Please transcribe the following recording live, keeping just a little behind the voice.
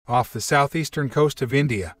Off the southeastern coast of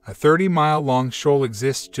India, a 30-mile-long shoal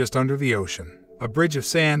exists just under the ocean. A bridge of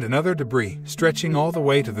sand and other debris stretching all the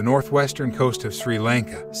way to the northwestern coast of Sri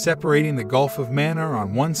Lanka, separating the Gulf of Mannar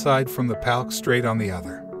on one side from the Palk Strait on the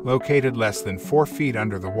other. Located less than 4 feet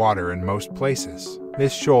under the water in most places,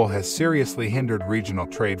 this shoal has seriously hindered regional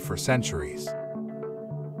trade for centuries,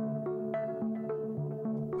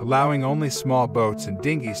 allowing only small boats and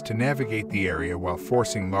dinghies to navigate the area while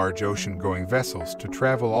forcing large ocean-going vessels to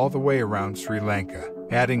travel all the way around Sri Lanka,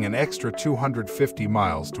 adding an extra 250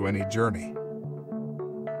 miles to any journey.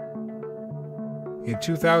 In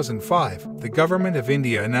 2005, the Government of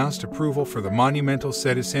India announced approval for the monumental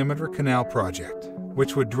Setu Canal project,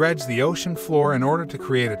 which would dredge the ocean floor in order to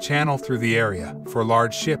create a channel through the area for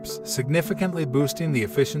large ships, significantly boosting the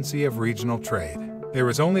efficiency of regional trade. There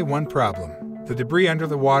was only one problem. The debris under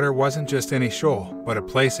the water wasn't just any shoal, but a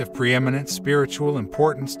place of preeminent spiritual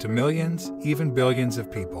importance to millions, even billions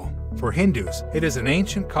of people. For Hindus, it is an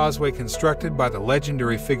ancient causeway constructed by the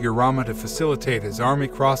legendary figure Rama to facilitate his army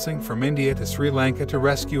crossing from India to Sri Lanka to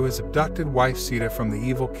rescue his abducted wife Sita from the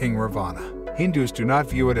evil king Ravana. Hindus do not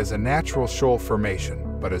view it as a natural shoal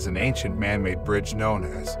formation, but as an ancient man-made bridge known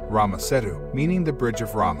as Rama Setu, meaning the Bridge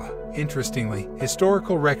of Rama. Interestingly,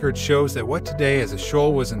 historical record shows that what today is a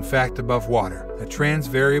shoal was in fact above water, a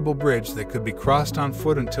trans-variable bridge that could be crossed on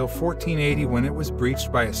foot until 1480 when it was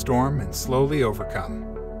breached by a storm and slowly overcome.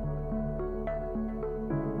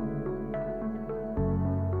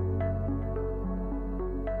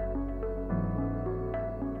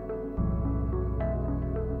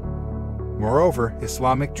 Moreover,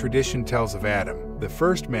 Islamic tradition tells of Adam, the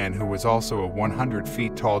first man who was also a 100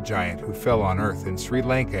 feet tall giant who fell on earth in Sri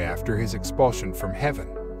Lanka after his expulsion from heaven.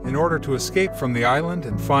 In order to escape from the island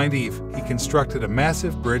and find Eve, he constructed a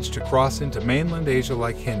massive bridge to cross into mainland Asia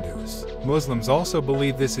like Hindus. Muslims also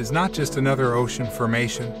believe this is not just another ocean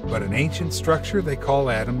formation, but an ancient structure they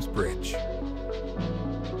call Adam's Bridge.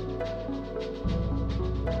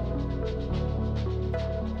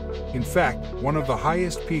 In fact, one of the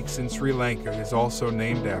highest peaks in Sri Lanka is also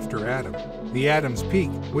named after Adam. The Adam's Peak,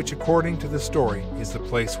 which according to the story, is the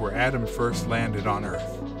place where Adam first landed on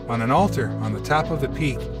Earth. On an altar on the top of the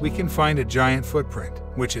peak, we can find a giant footprint,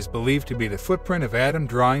 which is believed to be the footprint of Adam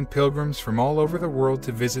drawing pilgrims from all over the world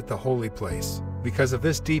to visit the holy place. Because of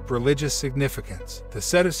this deep religious significance, the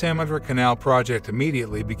Setu Canal project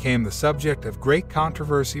immediately became the subject of great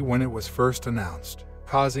controversy when it was first announced,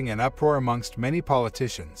 causing an uproar amongst many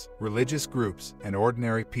politicians, religious groups, and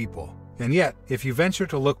ordinary people. And yet, if you venture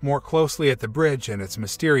to look more closely at the bridge and its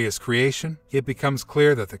mysterious creation, it becomes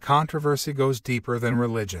clear that the controversy goes deeper than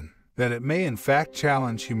religion, that it may in fact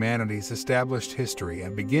challenge humanity's established history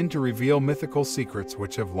and begin to reveal mythical secrets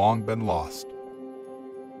which have long been lost.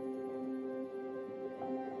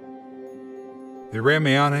 The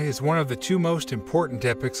Ramayana is one of the two most important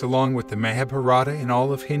epics along with the Mahabharata in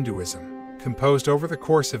all of Hinduism, composed over the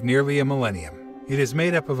course of nearly a millennium. It is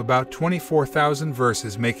made up of about 24,000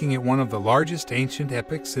 verses, making it one of the largest ancient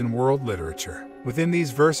epics in world literature. Within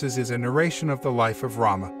these verses is a narration of the life of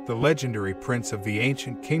Rama, the legendary prince of the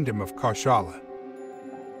ancient kingdom of Kaushala,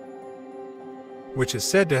 which is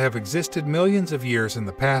said to have existed millions of years in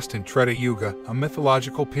the past in Treta Yuga, a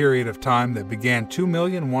mythological period of time that began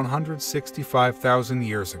 2,165,000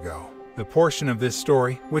 years ago. The portion of this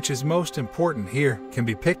story, which is most important here, can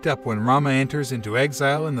be picked up when Rama enters into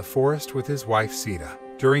exile in the forest with his wife Sita.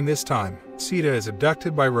 During this time, Sita is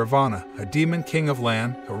abducted by Ravana, a demon king of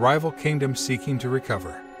land, a rival kingdom seeking to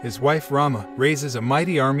recover. His wife Rama raises a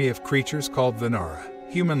mighty army of creatures called Vanara,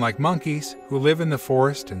 human-like monkeys, who live in the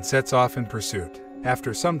forest, and sets off in pursuit.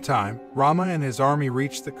 After some time, Rama and his army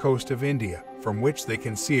reach the coast of India, from which they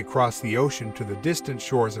can see across the ocean to the distant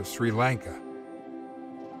shores of Sri Lanka.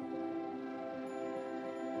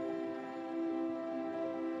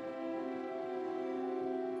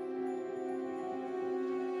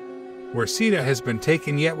 Where Sita has been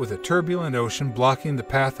taken, yet with a turbulent ocean blocking the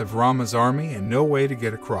path of Rama's army and no way to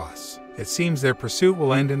get across. It seems their pursuit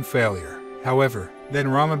will end in failure. However, then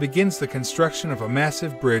Rama begins the construction of a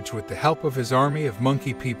massive bridge with the help of his army of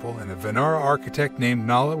monkey people and a Vanara architect named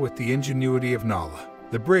Nala with the ingenuity of Nala.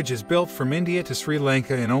 The bridge is built from India to Sri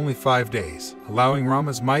Lanka in only 5 days, allowing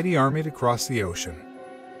Rama's mighty army to cross the ocean.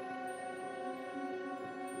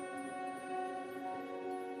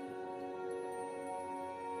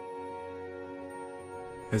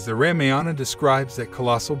 As the Ramayana describes that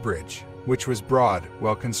colossal bridge, which was broad,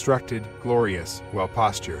 well-constructed, glorious,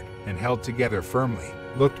 well-postured, and held together firmly,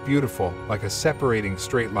 looked beautiful, like a separating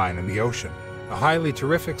straight line in the ocean. The highly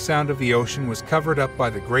terrific sound of the ocean was covered up by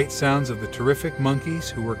the great sounds of the terrific monkeys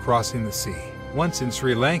who were crossing the sea. Once in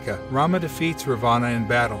Sri Lanka, Rama defeats Ravana in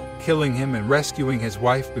battle, killing him and rescuing his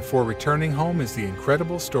wife before returning home as the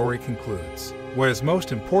incredible story concludes. What is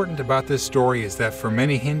most important about this story is that for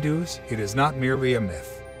many Hindus, it is not merely a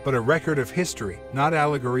myth, but a record of history, not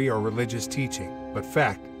allegory or religious teaching, but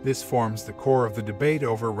fact. This forms the core of the debate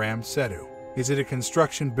over RamSetu. Is it a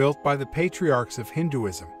construction built by the patriarchs of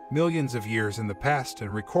Hinduism, millions of years in the past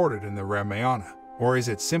and recorded in the Ramayana? Or is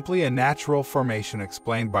it simply a natural formation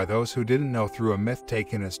explained by those who didn't know through a myth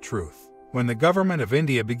taken as truth? When the government of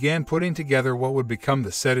India began putting together what would become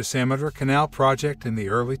the Setu Canal project in the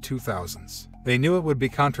early 2000s, they knew it would be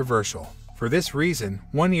controversial. For this reason,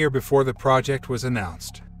 1 year before the project was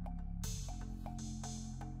announced,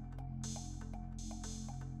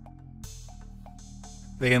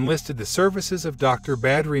 they enlisted the services of Dr.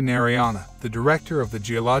 Badri Narayana, the director of the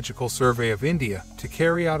Geological Survey of India, to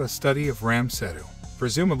carry out a study of RamSetu,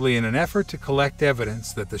 presumably in an effort to collect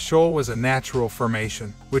evidence that the shoal was a natural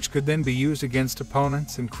formation, which could then be used against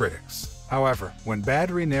opponents and critics. However, when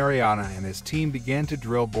Badri Narayana and his team began to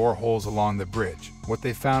drill boreholes along the bridge, what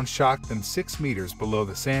they found shocked them. 6 meters below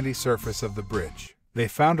the sandy surface of the bridge, they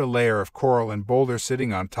found a layer of coral and boulders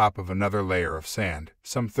sitting on top of another layer of sand,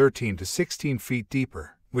 some 13 to 16 feet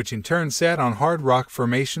deeper, which in turn sat on hard rock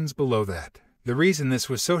formations below that. The reason this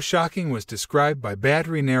was so shocking was described by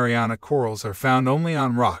Badri Narayana. Corals are found only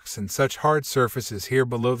on rocks and such hard surfaces. Here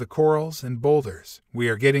below the corals and boulders, we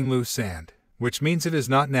are getting loose sand, which means it is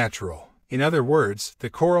not natural. In other words, the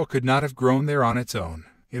coral could not have grown there on its own.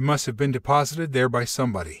 It must have been deposited there by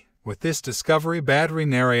somebody. With this discovery, Badri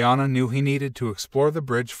Narayana knew he needed to explore the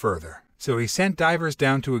bridge further. So he sent divers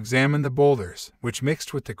down to examine the boulders, which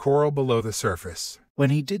mixed with the coral below the surface.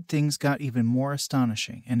 When he did, things got even more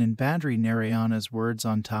astonishing, and in Badri Narayana's words,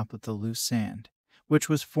 on top of the loose sand, which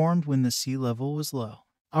was formed when the sea level was low,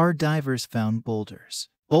 our divers found boulders.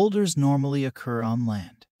 Boulders normally occur on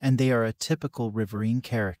land, and they are a typical riverine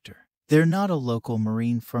character. They're not a local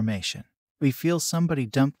marine formation. We feel somebody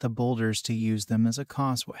dumped the boulders to use them as a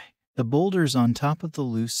causeway. The boulders on top of the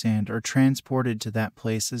loose sand are transported to that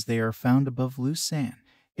place as they are found above loose sand.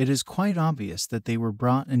 It is quite obvious that they were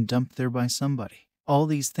brought and dumped there by somebody. All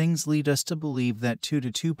these things lead us to believe that 2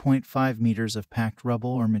 to 2.5 meters of packed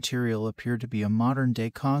rubble or material appear to be a modern-day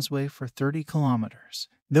causeway for 30 kilometers.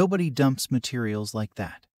 Nobody dumps materials like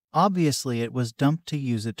that. Obviously, it was dumped to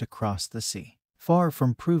use it to cross the sea. Far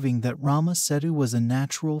from proving that Rama Setu was a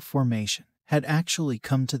natural formation, had actually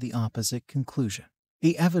come to the opposite conclusion.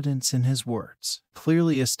 The evidence in his words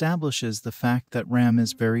clearly establishes the fact that Ram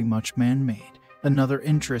is very much man-made. Another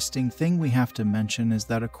interesting thing we have to mention is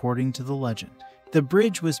that according to the legend, the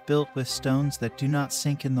bridge was built with stones that do not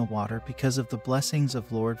sink in the water because of the blessings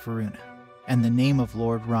of Lord Varuna, and the name of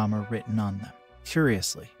Lord Rama written on them.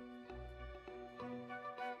 Curiously,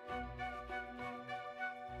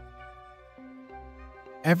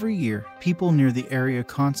 every year, people near the area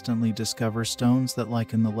constantly discover stones that,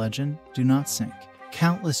 like in the legend, do not sink.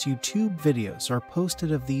 Countless YouTube videos are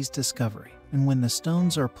posted of these discoveries, and when the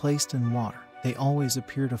stones are placed in water, they always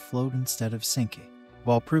appear to float instead of sinking.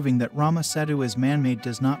 While proving that Rama Setu is man-made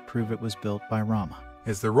does not prove it was built by Rama.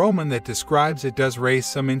 As the Roman that describes it does raise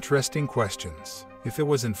some interesting questions. If it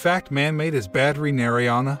was in fact man-made as Badri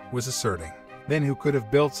Narayana was asserting, then who could have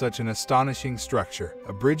built such an astonishing structure,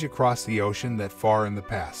 a bridge across the ocean that far in the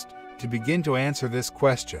past? To begin to answer this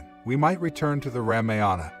question, we might return to the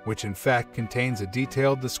Ramayana, which in fact contains a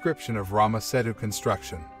detailed description of Rama Setu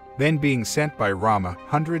construction. Then being sent by Rama,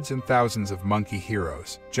 hundreds and thousands of monkey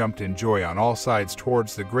heroes jumped in joy on all sides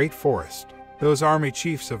towards the great forest. Those army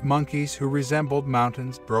chiefs of monkeys who resembled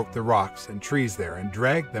mountains broke the rocks and trees there and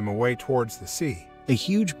dragged them away towards the sea. The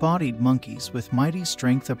huge-bodied monkeys with mighty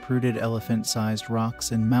strength uprooted elephant-sized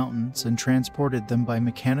rocks and mountains and transported them by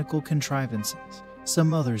mechanical contrivances.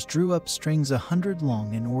 Some others drew up strings 100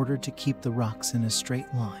 long in order to keep the rocks in a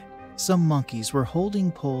straight line. Some monkeys were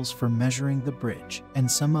holding poles for measuring the bridge, and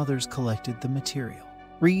some others collected the material.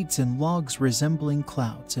 Reeds and logs resembling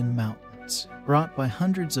clouds and mountains, brought by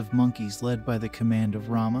hundreds of monkeys led by the command of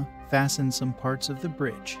Rama, fastened some parts of the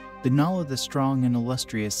bridge. The Nala, the strong and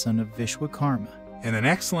illustrious son of Vishwakarma, and an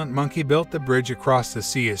excellent monkey built the bridge across the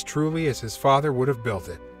sea as truly as his father would have built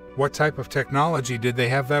it. What type of technology did they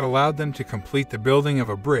have that allowed them to complete the building of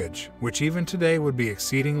a bridge, which even today would be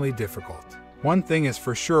exceedingly difficult? One thing is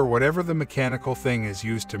for sure, whatever the mechanical thing is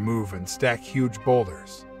used to move and stack huge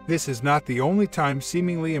boulders, this is not the only time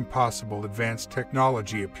seemingly impossible advanced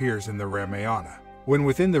technology appears in the Ramayana. When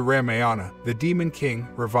within the Ramayana, the demon king,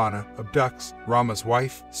 Ravana, abducts Rama's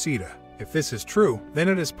wife, Sita. If this is true, then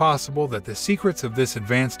it is possible that the secrets of this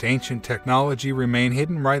advanced ancient technology remain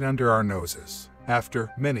hidden right under our noses.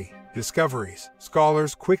 After many discoveries,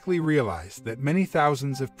 scholars quickly realized that many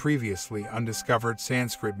thousands of previously undiscovered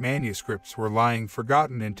Sanskrit manuscripts were lying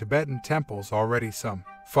forgotten in Tibetan temples already. Some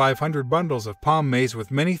 500 bundles of palm maize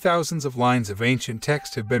with many thousands of lines of ancient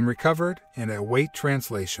text have been recovered and await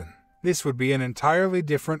translation. This would be an entirely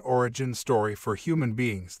different origin story for human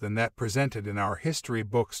beings than that presented in our history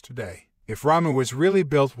books today. If Rama was really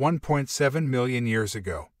built 1.7 million years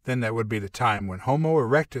ago, then that would be the time when Homo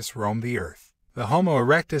erectus roamed the earth. The Homo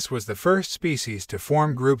erectus was the first species to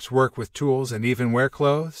form groups, work with tools, and even wear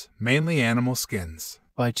clothes, mainly animal skins.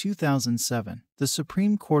 By 2007, the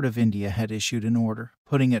Supreme Court of India had issued an order,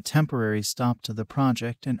 putting a temporary stop to the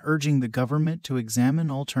project and urging the government to examine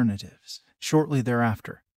alternatives. Shortly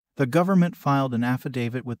thereafter, the government filed an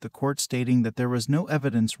affidavit with the court stating that there was no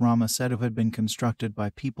evidence Rama Setu had been constructed by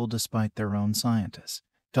people despite their own scientists.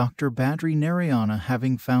 Dr. Badri Narayana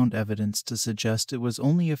having found evidence to suggest it was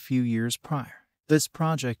only a few years prior. This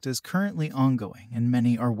project is currently ongoing, and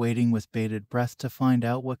many are waiting with bated breath to find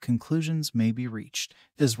out what conclusions may be reached.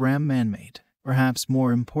 Is Ram man-made? Perhaps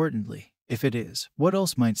more importantly, if it is, what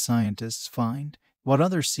else might scientists find? What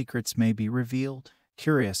other secrets may be revealed?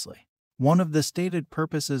 Curiously, one of the stated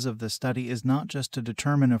purposes of the study is not just to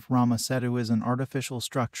determine if Rama Setu is an artificial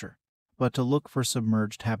structure, but to look for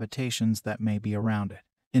submerged habitations that may be around it.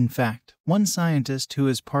 In fact, one scientist who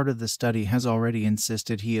is part of the study has already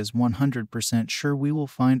insisted he is 100% sure we will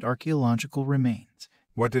find archaeological remains.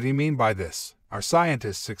 What did he mean by this? Are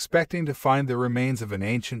scientists expecting to find the remains of an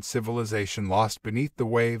ancient civilization lost beneath the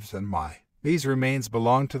waves? And these remains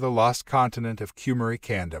belong to the lost continent of Kumari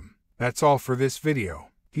Kingdom. That's all for this video.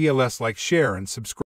 PLS, like, share, and subscribe.